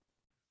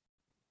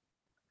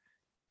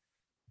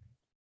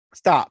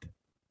 Stop.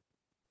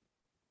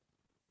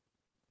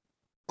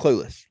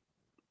 Clueless.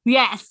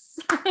 Yes.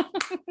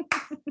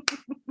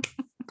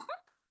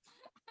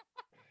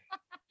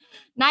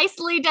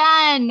 Nicely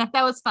done.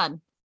 That was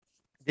fun.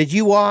 Did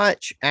you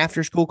watch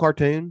after school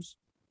cartoons?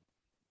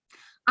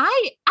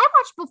 I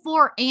watched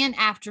before and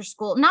after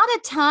school. Not a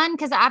ton,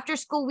 because after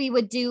school we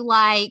would do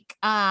like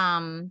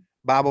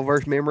Bible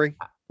verse memory?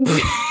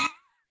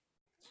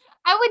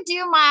 I would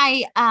do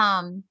my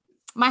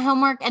my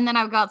homework and then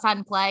I would go outside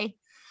and play.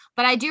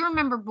 But I do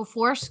remember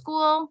before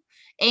school,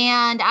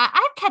 and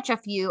I'd catch a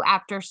few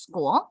after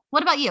school.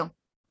 What about you?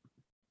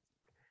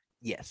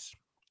 Yes.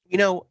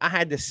 I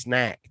had this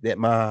snack that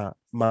my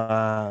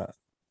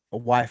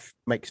wife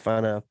makes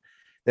fun of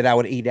that I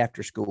would eat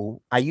after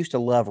school. I used to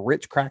love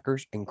Ritz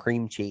crackers and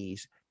cream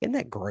cheese. Isn't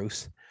that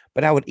gross?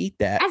 But I would eat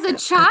that. As a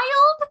child?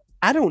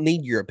 I don't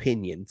need your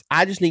opinions.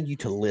 I just need you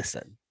to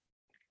listen.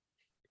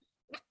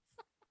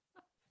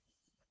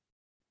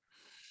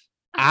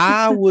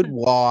 I would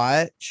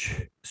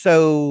watch.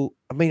 So,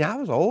 I mean, I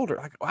was older.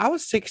 Like I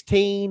was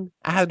 16.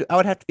 I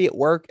would have to be at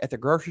work at the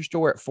grocery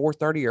store at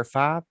 4:30 or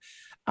 5.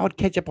 I would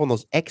catch up on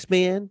those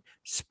X-Men,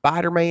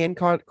 Spider-Man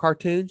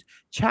cartoons.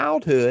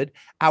 Childhood,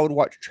 I would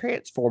watch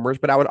Transformers,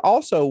 but I would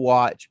also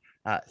watch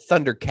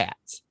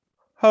Thundercats.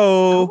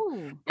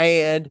 Oh.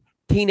 And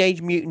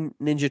Teenage Mutant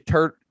Ninja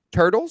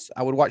Turtles.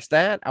 I would watch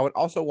that. I would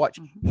also watch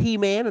Mhm.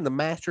 He-Man and the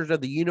Masters of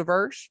the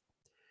Universe.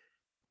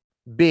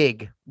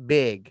 Big,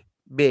 big,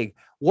 big.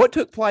 What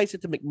took place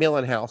at the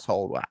McMillan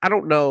household? I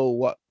don't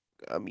know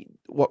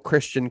what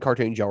Christian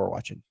cartoons y'all were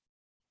watching.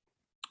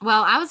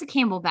 Well, I was a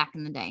Campbell back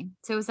in the day,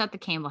 so it was at the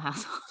Campbell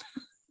household.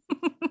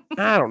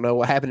 I don't know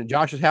what happened at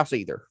Josh's house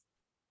either.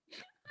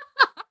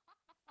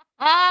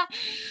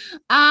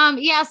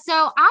 Yeah,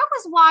 so I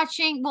was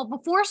watching, well,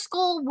 before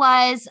school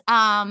was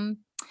and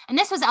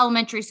this was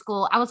elementary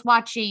school, I was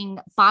watching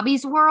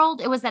Bobby's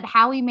World. It was that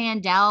Howie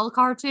Mandel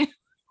cartoon.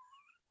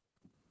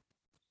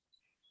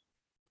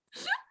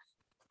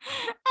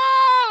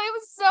 Oh, it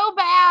was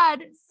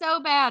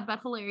so bad,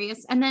 but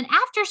hilarious. And then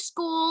after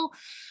school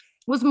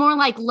was more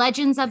like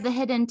Legends of the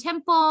Hidden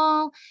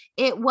Temple.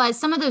 It was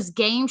some of those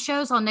game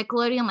shows on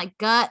Nickelodeon, like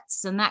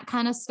Guts and that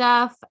kind of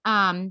stuff.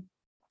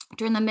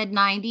 During the mid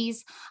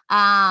 90s.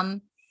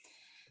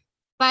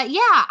 But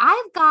yeah,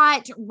 I've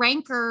got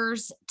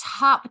Ranker's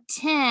top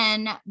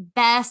 10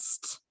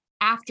 best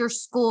after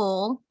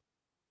school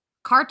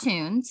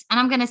cartoons, and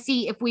I'm going to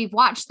see if we've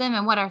watched them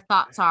and what our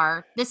thoughts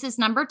are. This is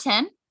number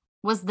 10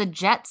 was the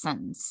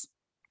Jetsons.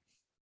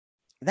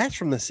 That's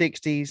from the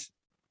 60s,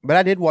 but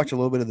I did watch a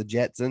little bit of the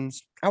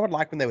Jetsons. I would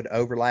like when they would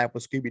overlap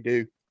with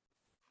Scooby-Doo.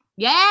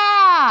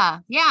 Yeah,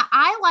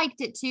 I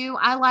liked it too.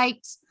 I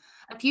liked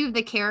a few of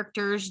the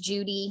characters,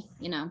 Judy,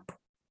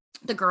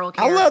 the girl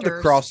characters. I love the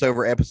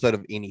crossover episode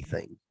of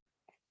anything.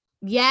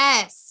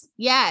 Yes.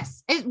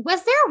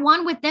 Was there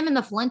one with them in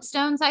the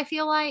Flintstones, I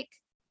feel like?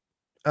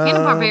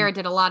 Hanna-Barbera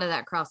did a lot of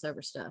that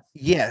crossover stuff.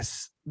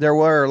 Yes, there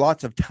were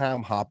lots of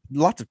time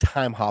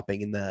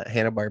hopping in the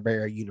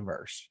Hanna-Barbera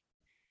universe.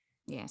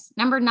 Yes.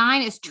 Number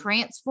 9 is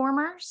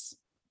Transformers.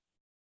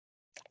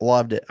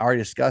 Loved it.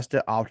 Already discussed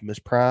it. Optimus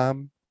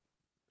Prime.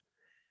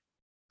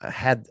 I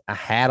had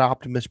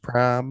Optimus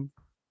Prime.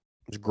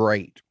 It was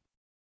great.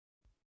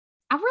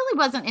 I really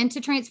wasn't into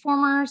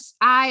Transformers.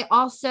 I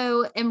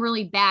also am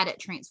really bad at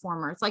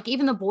Transformers. Like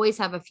even the boys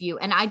have a few,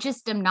 and I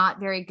just am not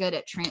very good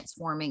at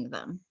transforming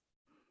them.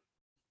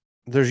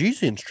 There's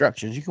usually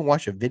instructions. You can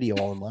watch a video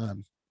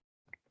online.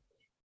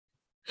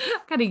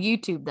 Gotta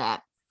YouTube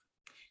that.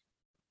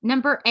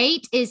 Number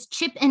 8 is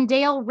Chip and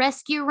Dale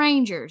Rescue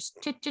Rangers.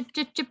 Chip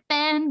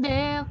and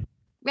Dale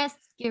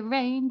Rescue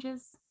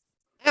Rangers.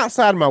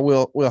 Outside of my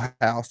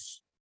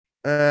wheelhouse.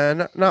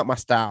 Not my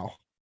style.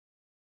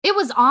 It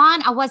was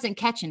on. I wasn't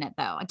catching it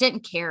though. I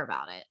didn't care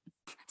about it.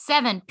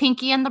 7,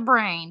 Pinky and the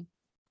Brain.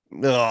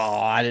 Oh,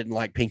 I didn't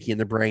like Pinky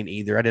and the Brain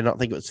either. I did not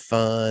think it was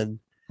fun.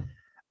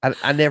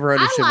 I never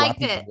understood why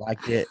people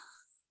liked it.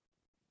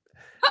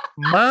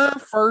 My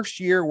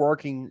first year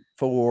working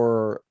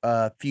for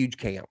Fuge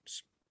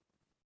Camps,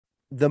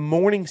 the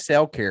morning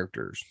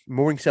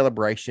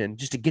celebration,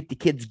 just to get the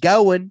kids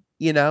going,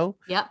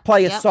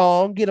 play a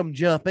song, get them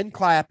jumping,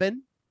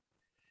 clapping.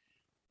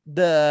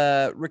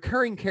 The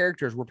recurring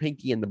characters were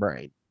Pinky and the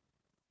Brain,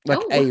 like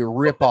a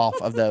ripoff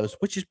of those,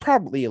 which is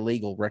probably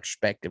illegal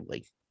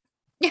retrospectively.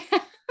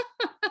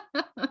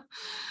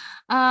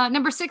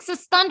 Number 6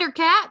 is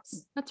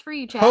Thundercats. That's for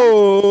you, Chad.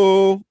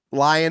 Oh,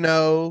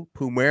 Lion-O,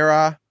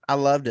 Pumera. I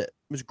loved it.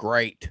 It was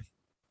great.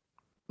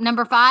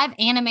 Number 5,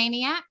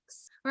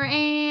 Animaniacs. We're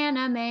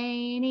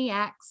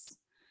Animaniacs.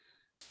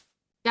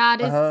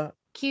 That is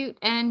cute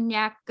and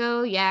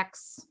yakko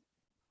yaks.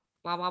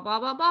 Blah, blah, blah,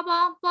 blah, blah,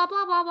 blah, blah,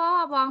 blah, blah,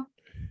 blah, blah.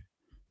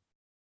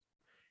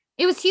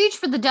 It was huge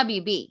for the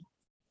WB.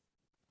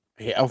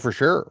 Yeah, oh, for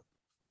sure.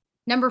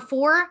 Number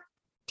 4,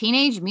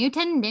 Teenage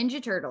Mutant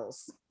Ninja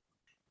Turtles.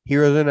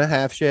 Heroes in a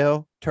Half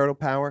Shell, Turtle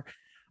Power.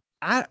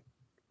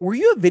 Were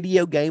you a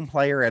video game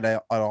player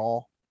at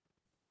all?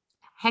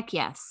 Heck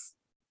yes.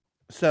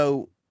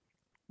 So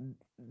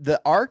the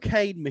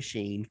arcade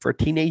machine for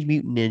Teenage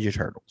Mutant Ninja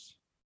Turtles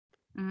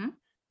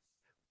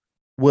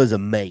was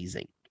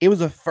amazing. It was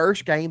the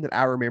first game that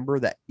I remember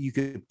that you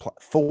could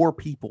 4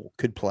 people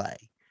could play.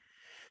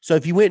 So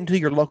if you went into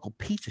your local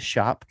pizza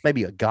shop,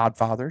 maybe a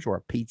Godfather's or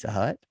a Pizza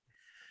Hut,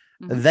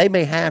 they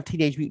may have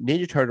Teenage Mutant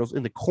Ninja Turtles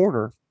in the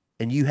corner,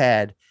 and you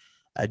had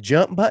a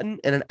jump button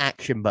and an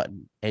action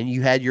button, and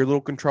you had your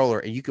little controller,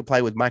 and you could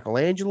play with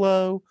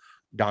Michelangelo,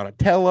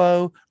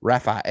 Donatello,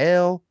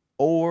 Raphael,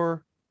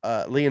 or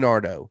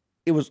Leonardo.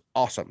 It was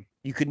awesome.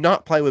 You could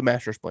not play with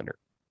Master Splinter.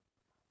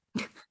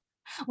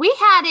 We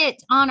had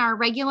it on our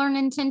regular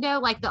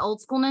Nintendo, like the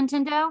old school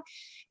Nintendo,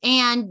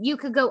 and you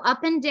could go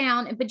up and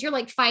down, but you're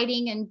like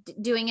fighting and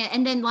doing it.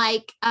 And then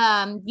like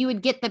you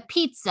would get the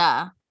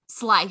pizza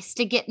slice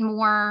to get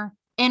more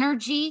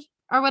energy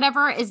or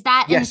whatever. Is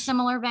that in a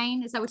similar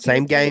vein? Is that what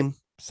you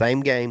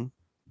Same game.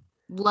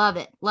 Love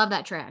it. Love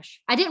that trash.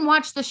 I didn't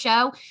watch the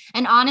show.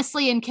 And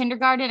honestly, in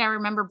kindergarten, I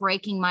remember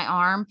breaking my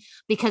arm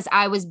because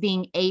I was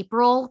being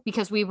April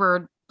because we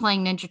were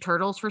playing Ninja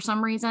Turtles for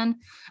some reason.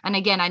 And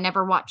again, I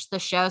never watched the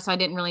show, so I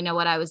didn't really know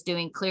what I was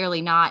doing.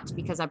 Clearly not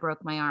because I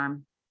broke my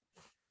arm.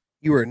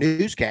 You were a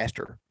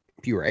newscaster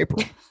if you were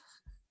April.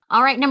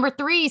 All right, number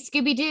 3,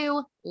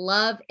 Scooby-Doo.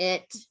 Love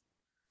it.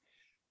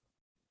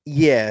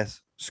 Yes,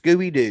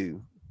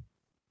 Scooby-Doo.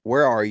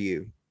 Where are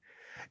you?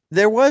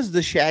 There was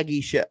the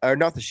Shaggy or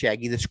not the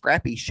Shaggy, the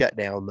Scrappy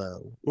shutdown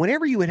though.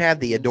 Whenever you would have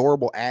the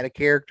adorable Ada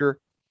character,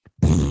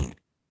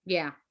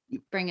 Yeah.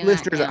 Bringing that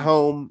listeners at down.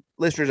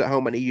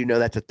 home, I need you to know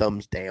that's a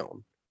thumbs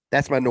down.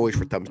 That's my noise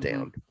for thumbs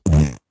down.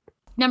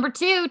 Number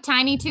 2,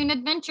 Tiny Toon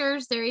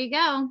Adventures. There you go.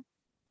 I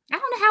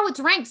don't know how it's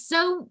ranked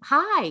so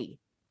high.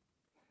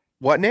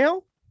 What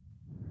now?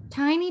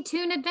 Tiny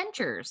Toon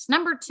Adventures,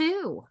 number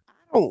 2.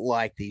 I don't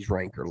like these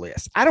ranker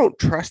lists. I don't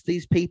trust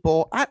these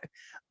people.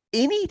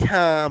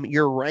 Anytime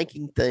you're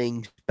ranking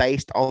things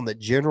based on the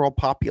general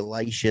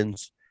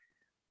population's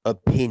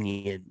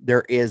opinion,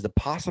 there is the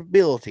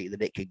possibility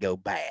that it could go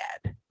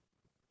bad.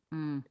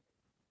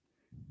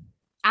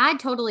 I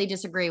totally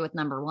disagree with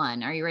number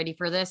 1. Are you ready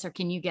for this, or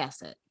can you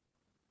guess it?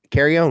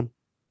 Carry on.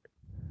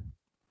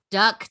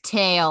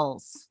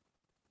 DuckTales.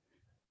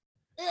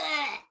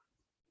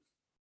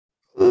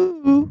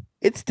 Ooh,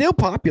 it's still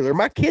popular.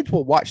 My kids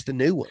will watch the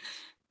new ones.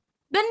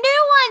 The new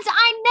ones,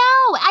 I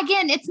know.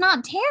 Again, it's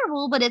not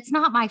terrible, but it's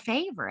not my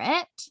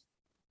favorite.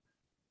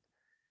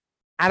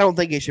 I don't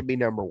think it should be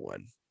number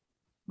 1.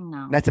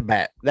 No. That's a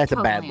bad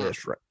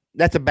list.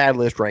 That's a bad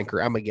list ranker.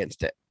 I'm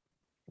against it.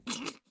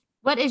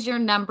 What is your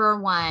number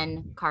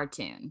 1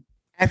 cartoon?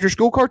 After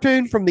school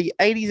cartoon from the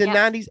 80s and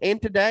 90s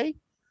and today,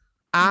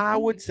 I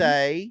would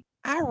say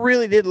I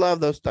really did love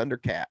those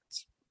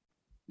Thundercats.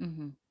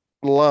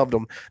 Loved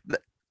them.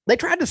 They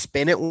tried to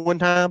spin it one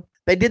time.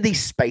 They did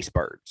these space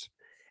birds,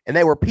 and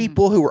they were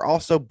people who were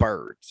also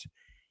birds,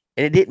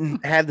 and it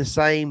didn't have the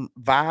same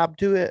vibe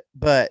to it,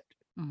 but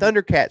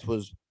Thundercats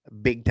was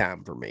big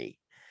time for me.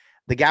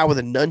 The guy with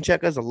the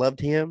nunchuckers, I loved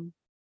him.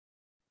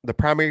 The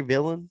primary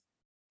villain.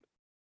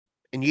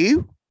 And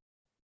you?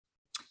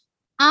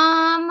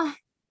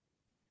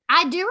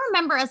 I do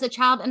remember as a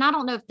child, and I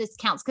don't know if this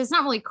counts because it's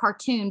not really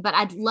cartoon, but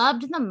I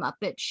loved the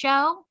Muppet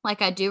Show.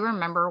 Like, I do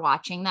remember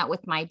watching that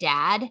with my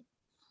dad.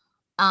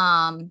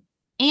 And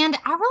I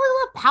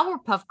really love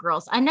Powerpuff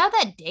Girls. I know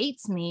that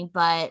dates me,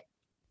 but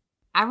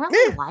I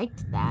really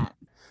liked that.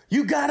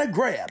 You gotta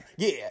grab,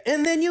 yeah,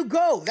 and then you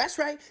go. That's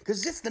right,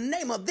 because it's the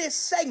name of this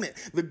segment,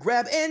 the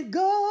Grab and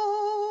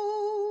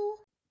Go.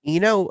 You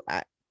know,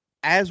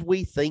 as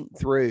we think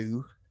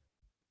through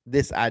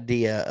this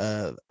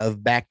idea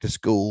of back to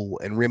school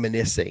and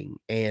reminiscing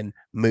and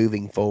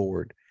moving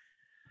forward,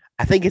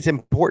 I think it's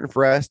important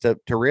for us to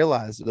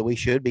realize that we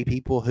should be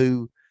people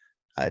who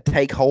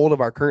take hold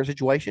of our current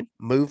situation,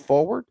 move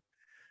forward.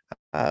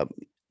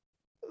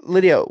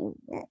 Lydia,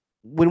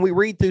 when we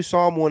read through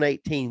Psalm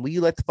 118, will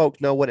you let the folks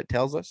know what it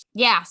tells us?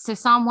 Yeah. So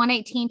Psalm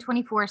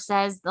 118:24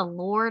 says, "The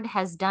Lord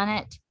has done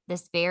it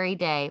this very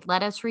day.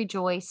 Let us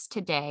rejoice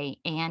today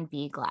and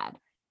be glad."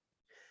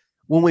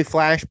 When we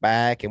flash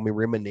back and we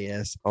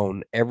reminisce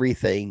on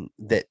everything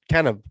that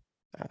kind of,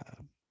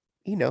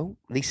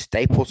 these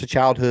staples to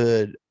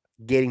childhood,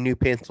 getting new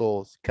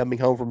pencils, coming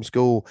home from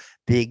school,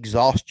 the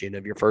exhaustion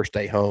of your first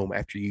day home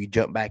after you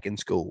jump back in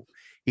school.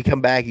 You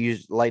come back, you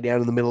just lay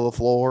down in the middle of the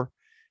floor,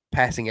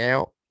 passing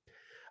out.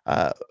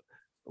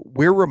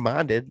 We're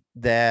reminded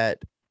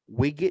that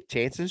we get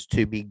chances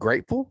to be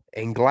grateful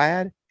and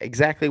glad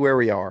exactly where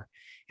we are.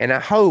 And I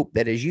hope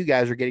that as you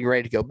guys are getting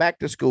ready to go back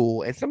to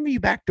school, and some of you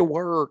back to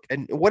work,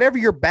 and whatever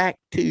your back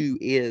to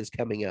is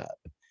coming up,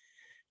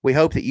 we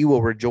hope that you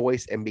will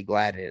rejoice and be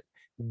glad in it.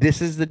 This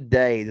is the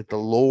day that the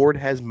Lord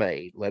has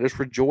made. Let us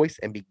rejoice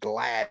and be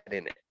glad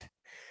in it.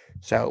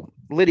 So,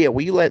 Lydia,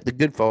 will you let the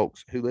good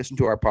folks who listen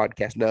to our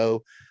podcast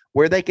know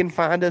where they can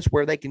find us,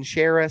 where they can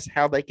share us,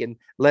 how they can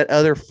let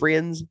other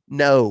friends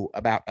know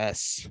about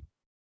us?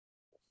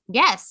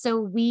 Yes. So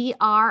we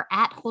are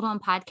at Hold On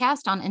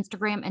Podcast on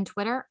Instagram and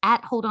Twitter,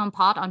 at Hold On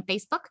Pod on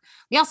Facebook.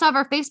 We also have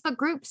our Facebook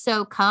group,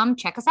 so come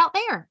check us out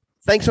there.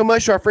 Thanks so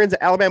much to our friends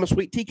at Alabama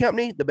Sweet Tea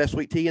Company, the best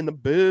sweet tea in the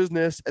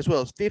business, as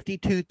well as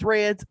 52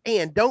 Threads.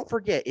 And don't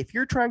forget, if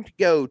you're trying to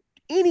go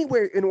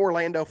anywhere in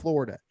Orlando,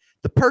 Florida,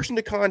 the person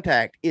to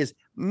contact is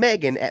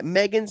Megan at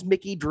Megan's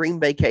Mickey Dream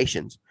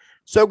Vacations.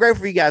 So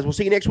grateful for you guys. We'll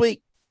see you next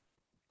week.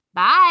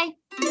 Bye.